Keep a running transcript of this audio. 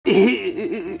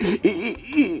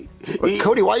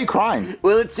Cody, why are you crying?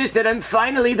 Well, it's just that I'm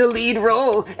finally the lead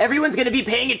role. Everyone's gonna be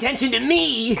paying attention to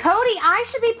me. Cody, I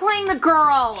should be playing the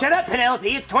girl. Shut up, Penelope.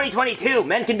 It's 2022.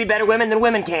 Men can be better women than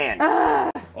women can.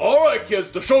 All right,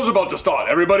 kids, the show's about to start.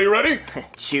 Everybody ready?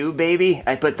 Chew, baby?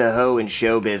 I put the hoe in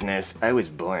show business. I was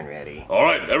born ready. All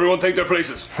right, everyone take their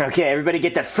places. Okay, everybody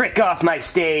get the frick off my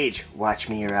stage. Watch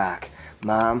me rock.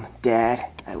 Mom,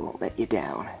 Dad, I won't let you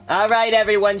down. All right,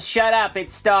 everyone, shut up.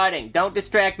 It's starting. Don't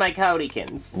distract my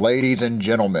Codykins. Ladies and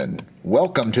gentlemen,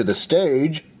 welcome to the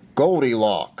stage,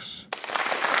 Goldilocks.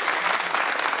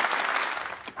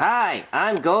 Hi,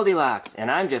 I'm Goldilocks,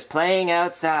 and I'm just playing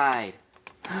outside.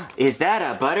 Is that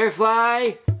a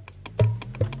butterfly?